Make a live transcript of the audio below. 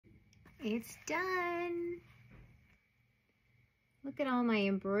It's done. Look at all my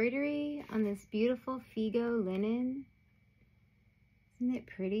embroidery on this beautiful Figo linen. Isn't it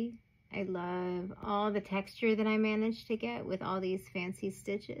pretty? I love all the texture that I managed to get with all these fancy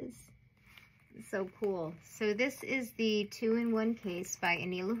stitches. It's so cool. So this is the 2-in-1 case by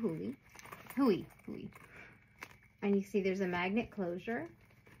Anila Hui. And you see there's a magnet closure.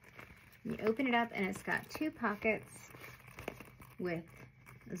 You open it up and it's got 2 pockets with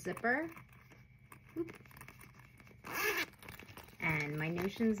a zipper. Oop. And my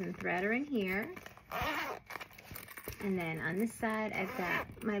notions and thread are in here. And then on this side, I've got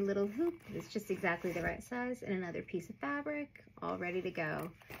my little hoop that's just exactly the right size and another piece of fabric all ready to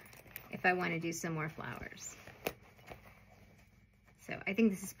go if I want to do some more flowers. So I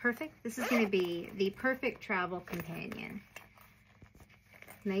think this is perfect. This is going to be the perfect travel companion.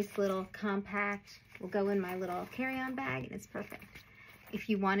 Nice little compact. Will go in my little carry-on bag and it's perfect. If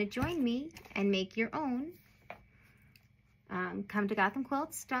you want to join me and make your own, come to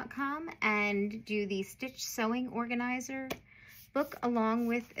gothamquilts.com and do the Stitch Sewing Organizer book along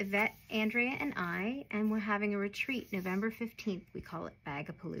with Yvette, Andrea, and I, and we're having a retreat November 15th. We call it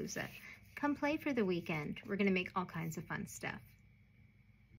Bag-a-Palooza. Come play for the weekend. We're going to make all kinds of fun stuff.